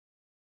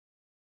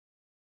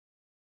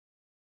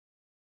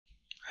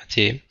आज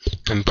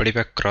हम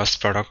पढ़ा cross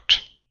product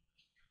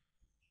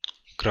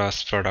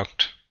cross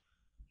product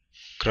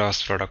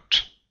cross product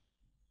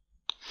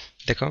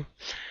देख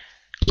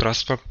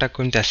क्रॉस प्रोडक्ट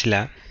कमी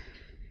आसला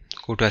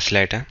कौटू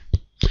आसला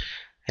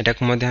यहाँ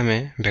को आम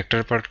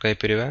वेक्टर प्रोडक्ट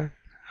कहीपर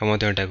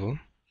को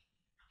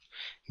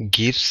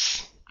गिव्स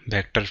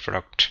वेक्टर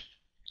प्रोडक्ट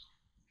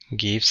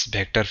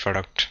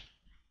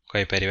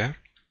कहीपर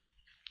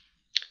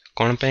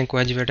कौन पे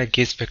कह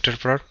गिव्स वेक्टर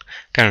प्रोडक्ट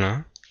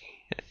कारण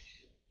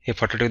ये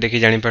फोटो देखी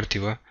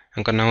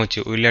जापर ना हूँ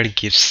विलियर्ड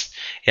गिब्स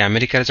ये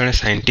अमेरिकार जड़े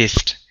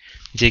साइंटिस्ट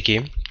जी कि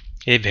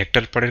ये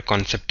वेक्टर प्रोडक्ट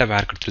कॉन्सेप्ट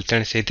बाहर करते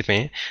तेणु से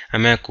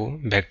आम आपको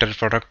वेक्टर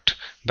प्रोडक्ट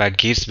बा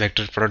गिव्स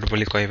वेक्टर प्रोडक्ट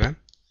बोली कहवा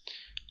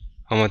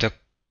और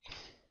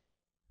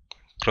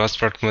क्रॉस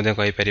प्रोडक्ट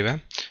कहीपर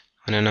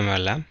अन्य नाम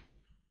है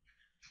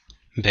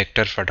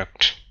वेक्टर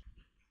प्रोडक्ट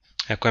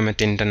या आम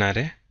तीन टा ना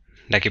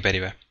डाकिपर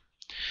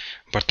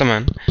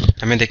बर्तमान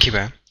आम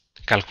देखा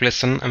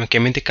कैलकुलेशन आम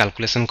केमी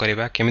कैलकुलेशन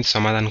करवा केमी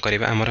समाधान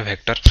करवा आमर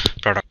वेक्टर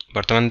प्रोडक्ट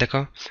बर्तमान देख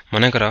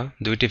मनकर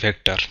दुईटी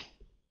वेक्टर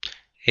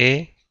ए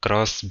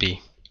क्रॉस बी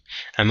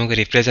आमको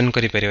रिप्रेजेंट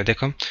कर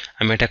देख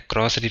आम एटा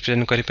क्रॉस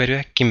रिप्रेजेंट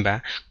कर किंबा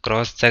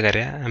क्रॉस जगार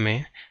आम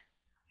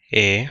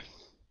ए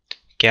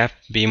कैप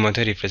बी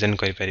रिप्रेजेंट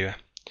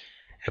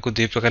कर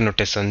दुई प्रकार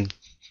नोटेशन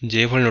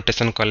जो भाई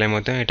नोटेशन कले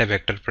यहाँ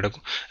वेक्टर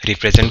प्रोडक्ट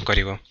रिप्रेजेंट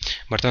कर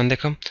बर्तमान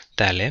देख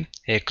ताले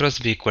ए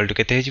क्रॉस बी इक्वल टू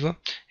केते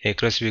ए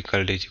cross B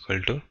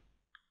equal to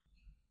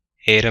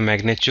A row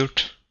magnitude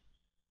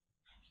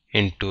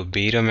into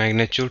B row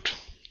magnitude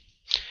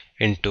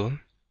into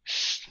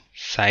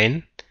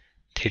sine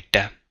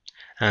theta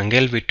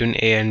angle between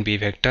A and B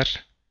vector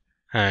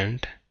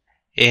and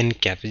N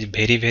cap is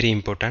very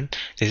important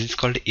this is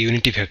called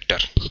unity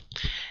vector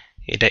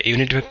Etah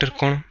unit vector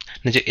कौन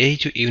ना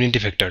जो unit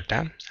वेक्टरटा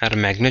are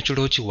magnitude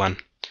होची 1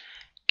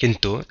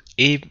 किंतु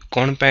ए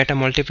कौन पे एटा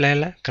multiply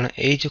है कारण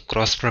ये जो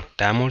क्रॉस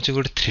प्रोडक्ट आम हूँ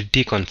गोटे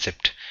 3D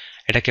कॉन्सेप्ट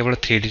एटा केवल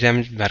 3D रे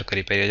बाहर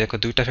कर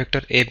दुईटा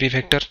वेक्टर ए बी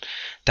वेक्टर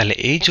ताले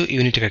ए जो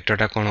यूनिट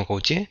वेक्टरटा कौन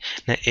कहूँ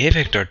ना ए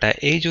वेक्टरटा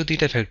ए जो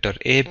दुईटा वेक्टर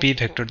ए बी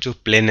वेक्टर जो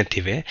प्लेन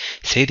थे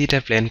से दुईटा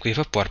प्लेन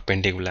को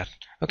परपेंडिकुलर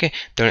ओके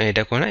तेणु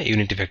यहाँ कौन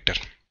यूनिट वेक्टर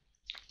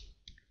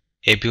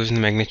ए बी हूँ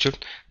मैग्नीट्यूड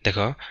देख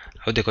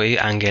देख ये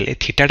एंगल ये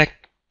थीटाटा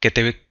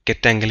केते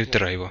एंगल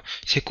भितर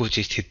रे कौन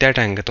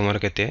थीटाटा एंगल तुम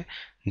के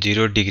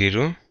 0 डिग्री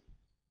रु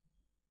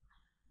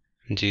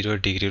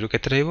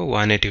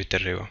 180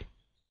 भितर रही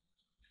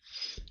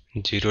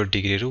 0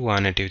 डिग्री रु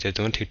 180 भितर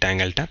तुम थीटा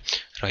एंगलटा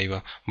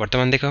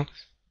बर्तमान देख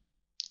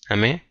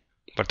आम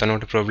बर्तमान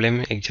गोटे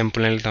प्रोब्लेम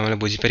एग्जांपल ना तुम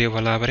बुझीपर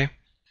भल भाव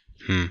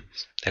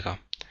देख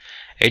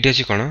ये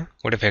अच्छी कौन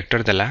गोटे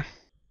वेक्टर देला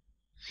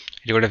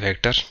ये गोटे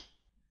वेक्टर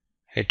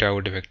यहाँ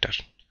गोटे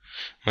वेक्टर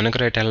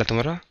मनकर यहाँ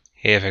तुम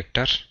ए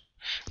वेक्टर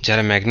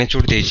जार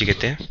मैग्नीट्यूड देछि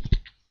केते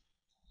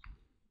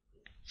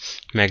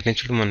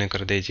मैग्नीट्यूड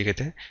मनकर देछि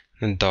केते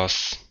 10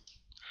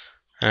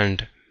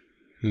 and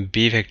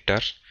B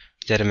vector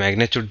jar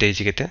magnitude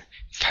देछि केते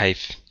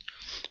 5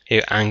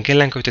 ए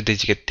एंगल आंक भितर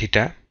देछि केते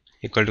थीटा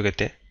इक्वल टू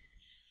केते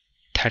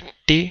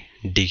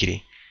 30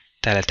 डिग्री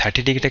ताले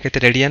 30 डिग्री केते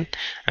रेडियन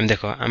हम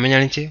देखो आम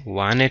जानिचे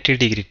 180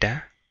 डिग्री टा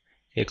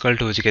इक्वल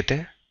टू होछि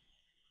केते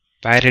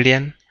पाई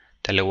रेडियन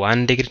ताले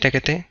 1 डिग्री टा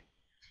केते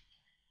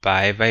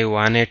पाई बाय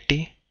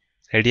 180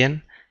 रेडियन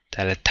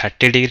ताले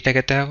 30 डिग्री टा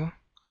केते हबो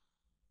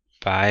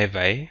pi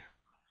by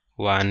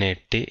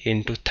 180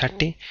 into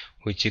 30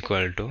 which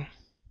equal to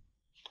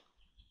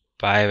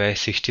pi by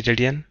 60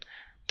 radian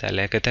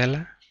ताले केते हला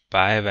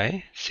पाई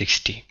बाय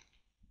 60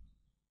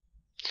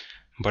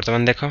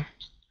 बर्तमान देखो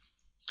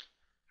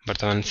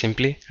बर्तमान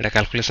सिंपली एटा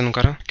कैलकुलेशन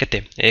करो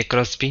केते a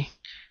क्रॉस b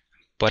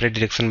पर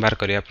डायरेक्शन बाहर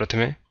करिया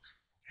प्रथमे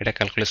एटा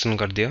कैलकुलेशन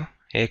कर दियो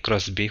a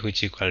cross b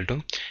which equal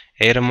to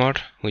a row mod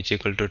which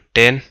equal to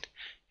 10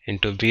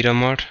 into b row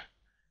mod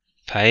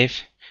 5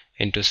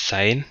 into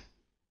sine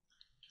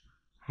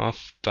of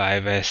pi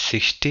by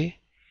 60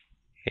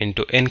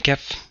 into n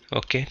cap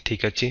okay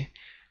ठीक अच्छे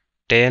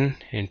 10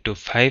 into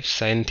 5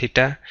 sine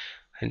theta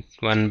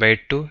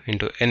 1/2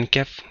 into n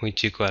cap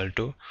which equal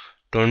to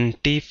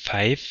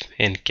 25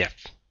 n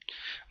cap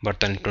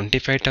बर्तमान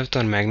 25 टा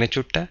तो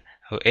magnitude टा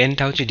और n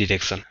टा होची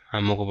direction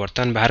हमको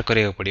बर्तमान बाहर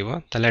करिया पड़िबो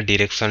ताला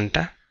डायरेक्शन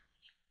टा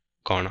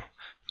कौन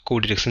को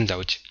डायरेक्शन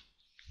जाउची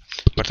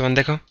बर्तमान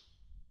देखो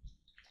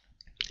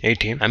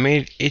ये आम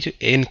ये जो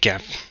एन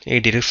कैप ये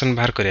डायरेक्शन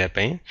बाहर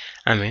करने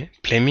आम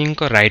फ्लेमिंग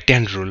को राइट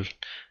हैंड रूल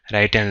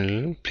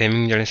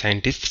फ्लेमिंग जड़े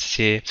साइंटिस्ट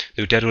से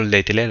दुईटा रूल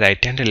देते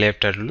right hand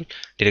left rule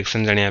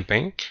direction जानापी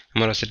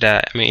आमर से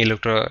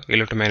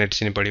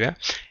इलेक्ट्रोमैग्नेटिज्म पढ़ा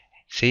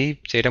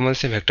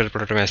से वेक्टर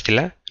प्रोडक्ट में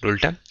आसला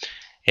रूलटा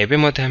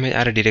एवं आम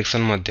यार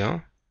डायरेक्शन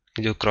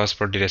जो cross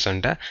product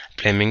डायरेक्शनटा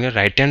Fleming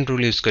right hand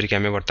rule use करके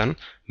आम बर्तमान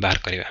बाहर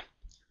करवा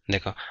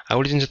देख आ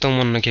गए जिन तुम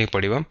मन रखा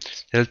पड़ो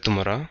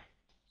तुम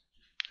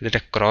जेटा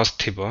क्रॉस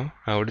थी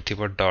आउट थी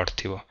डॉट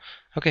थी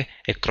ओके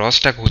ए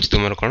क्रॉसटा कहूँ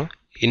तुम कौन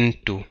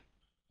इनटू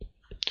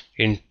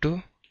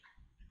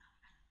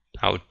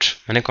आउट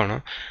माने कौन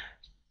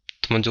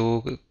तुम जो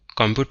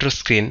कंप्यूटर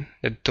स्क्रीन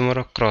तुम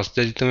क्रॉस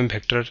जब तुम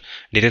वेक्टर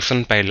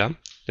डायरेक्शन पाइल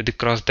जदि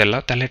क्रॉस देल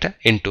ताले एटा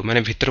इनटू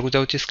माने भीतर को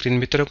जाउची स्क्रीन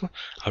भीतर को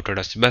आउटवर्ड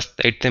आसी बस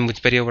एटा बुझ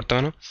परियो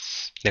वर्तमान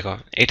देखो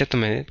एटा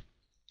तुमे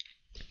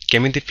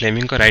केमिति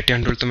फ्लेमिंग को राइट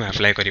हैंड रूल तुमे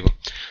अप्लाई करिवो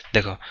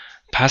देखो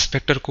fast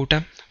vector Kota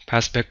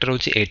fast vector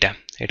होची एटा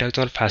एटा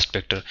तुमर फास्ट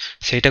वेक्टर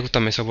सेटा को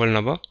तुमे सब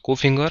नबो को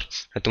फिंगर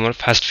तुमर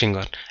फास्ट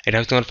फिंगर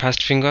एटा तुमर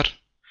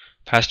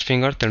फास्ट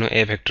फिंगर तेनु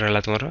ए वेक्टर हला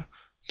तुमर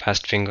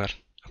fast finger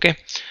okay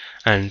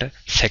and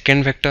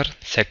second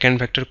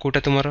vector Kota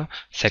तुमर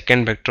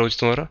सेकंड वेक्टर होची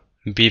तुमर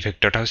बी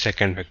वेक्टर टा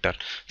सेकंड वेक्टर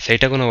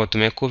सेटा को नबो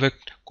तुमे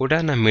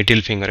कोटा ना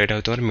मिडिल फिंगर एटा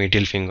तुमर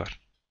मिडिल फिंगर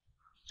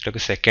एटा को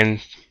सेकंड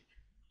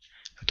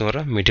तुमर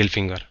मिडिल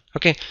फिंगर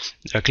ओके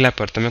रखला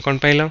पर तुमे कोन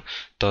पाइलो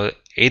तो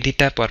ए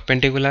दिटा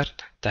परपेंडिकुलर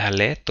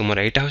ताहले तुमर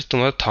एटा होची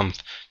तुमर थंब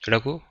जोटा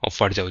को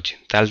अपवर्ड जाउची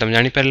ताहले तुम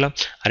जानि परलो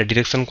आर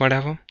डायरेक्शन कोडा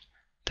हो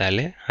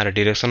ताहले आर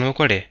डायरेक्शन हो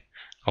कोडे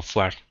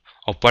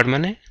अपवर्ड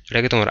माने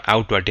जोटा कि तुमर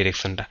आउटवर्ड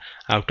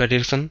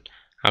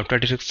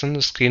डायरेक्शन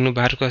स्क्रीन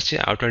बाहर को आसी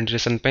आउटवर्ड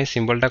डायरेक्शन पे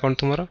सिंबल टा कोन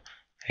तुमर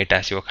एटा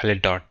आसीबो खाली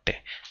डॉट टे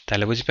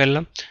ताहले बुझि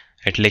परलो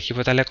एट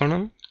लिखिबो ताहले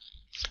कोन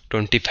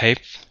 25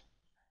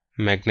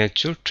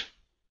 मैग्नीट्यूड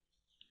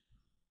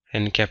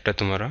एन कैपटा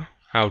तुमर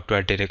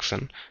आउटवर्ड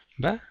डायरेक्शन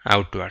बा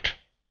आउटवर्ड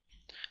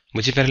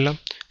बुझी परलो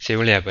से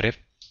भलिया परे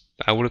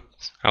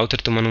आउ थर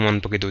तुम मन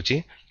पकई दूची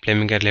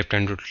Fleming left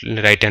hand rule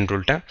right hand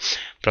rule टा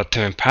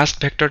प्रथमे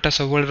फास्ट वेक्टर टा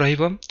सब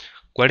रहिबो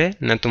कोडे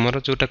ना तुमरो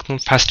जोटा तुम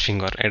फास्ट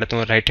फिंगर एटा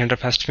तुम right hand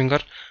fast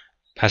finger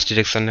fast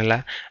direction हला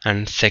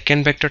एंड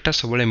सेकंड वेक्टर टा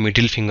सब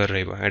मिडिल फिंगर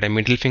रहिबो एटा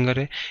मिडिल फिंगर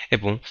रे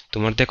एवं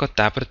तुमर देखो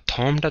तापर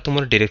थंब टा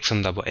तुमर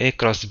डायरेक्शन दबो ए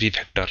क्रॉस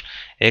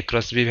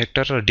बी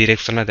वेक्टर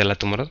डायरेक्शन देला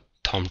तुमर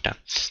थंब टा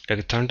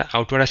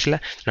आउटवर्ड आसला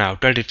ना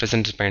आउटवर्ड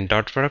रिप्रेजेंट पे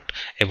डॉट प्रोडक्ट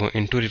एवं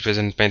इनटू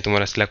रिप्रेजेंट पे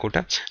तुमर आसला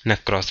कोटा ना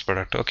क्रॉस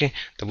प्रोडक्ट ओके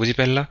तो बुझी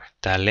परला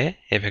ताले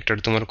ए वेक्टर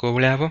तुमर को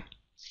बळे हबो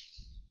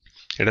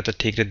एटा तो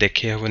ठीक रे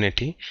देखि हबो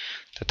नेठी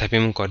तथापि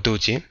हम कर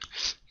दोची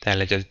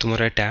ताले जदि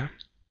तुमर एटा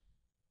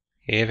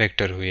ए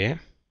वेक्टर हुए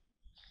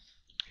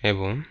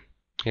एवं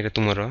एटा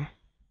तुमर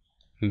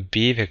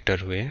बी वेक्टर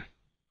हुए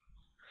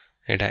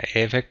एटा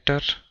ए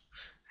वेक्टर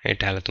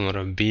एटा हला तुमर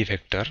बी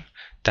वेक्टर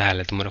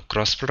ताहले तुमर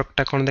क्रॉस प्रोडक्ट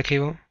टा कोन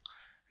देखिबो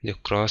जो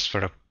क्रॉस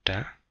प्रोडक्ट टा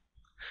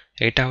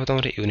एटा हो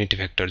तुमर यूनिट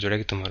वेक्टर जोटा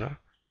कि तुमर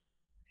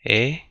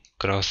ए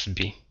क्रॉस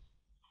बी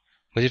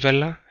बुझि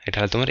परला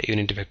एटा तुमर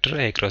unit vector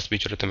A cross B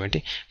जोटा तुम एटी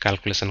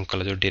कैलकुलेशन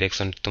कल जो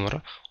डायरेक्शन तुमर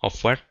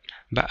अपवर्ड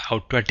बा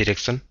आउटवर्ड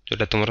डायरेक्शन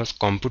जोटा तुमर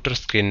कंप्यूटर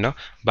स्क्रीन नो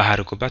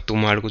बाहर को बा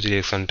तुम आड़ को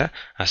डायरेक्शन टा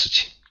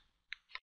आसुची